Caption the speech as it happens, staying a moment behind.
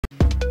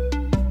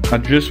I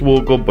just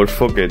woke up, but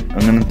fuck it, I'm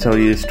gonna tell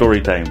you story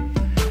time.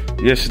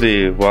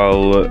 Yesterday,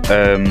 while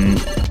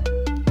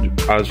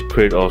as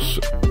Kratos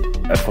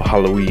for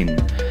Halloween,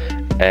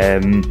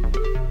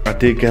 I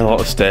did get a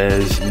lot of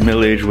stares,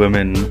 middle-aged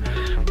women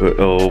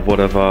or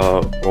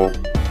whatever,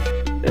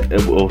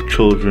 or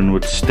children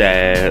would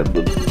stare.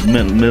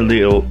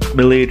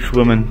 Middle-aged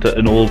women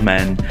and old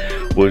men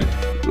would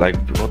like,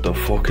 what the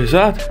fuck is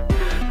that?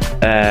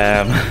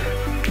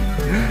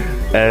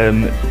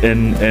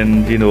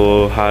 And you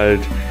know, had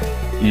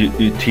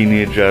you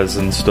teenagers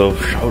and stuff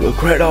shout at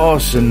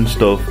Kratos and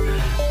stuff.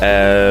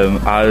 I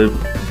had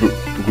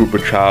a group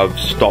of chavs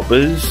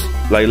stoppers,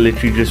 like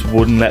literally just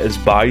wouldn't let us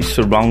by,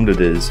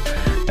 surrounded us,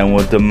 and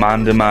were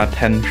demanding my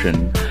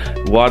attention.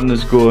 One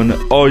was going,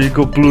 "Oh, you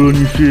got blood on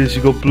your face,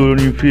 you got blood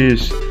on your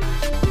face,"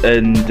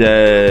 and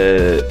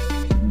the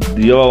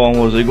other one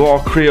was like, "Oh,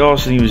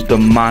 Kratos," and he was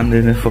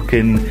demanding a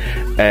fucking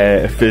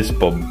fist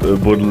bump.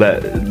 Wouldn't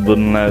let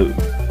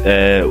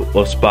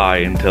us by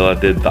until I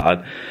did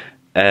that.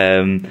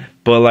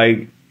 But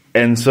like,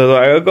 and so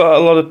like, I got a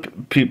lot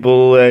of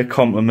people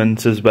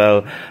compliments as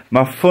well.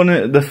 The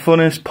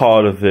funnest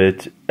part of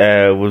it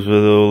was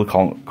with all the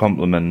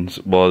compliments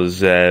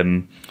was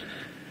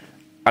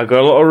I got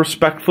a lot of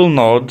respectful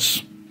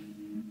nods.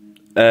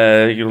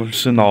 You know,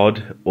 just a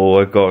nod,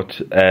 or I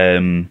got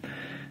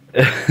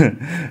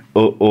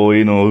or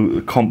you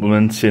know,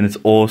 compliments saying it's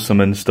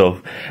awesome and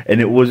stuff, and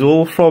it was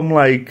all from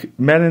like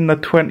men in their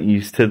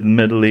 20s to the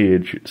middle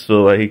age.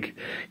 So like,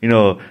 you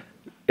know,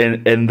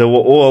 and they were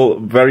all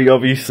very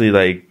obviously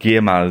like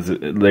gamers,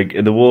 like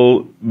they were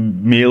all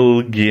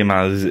male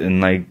gamers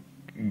and like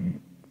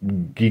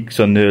geeks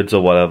or nerds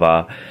or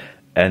whatever,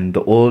 and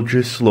they all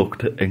just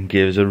looked and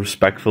gave us a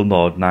respectful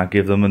nod, and I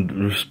gave them a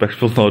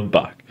respectful nod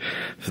back.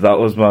 So that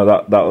was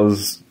that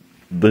was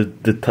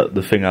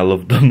the thing I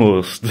loved the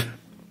most.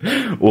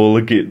 all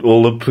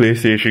the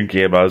PlayStation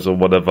gamers or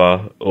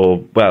whatever,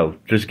 or well,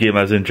 just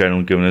gamers in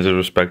general, giving us a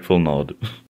respectful nod.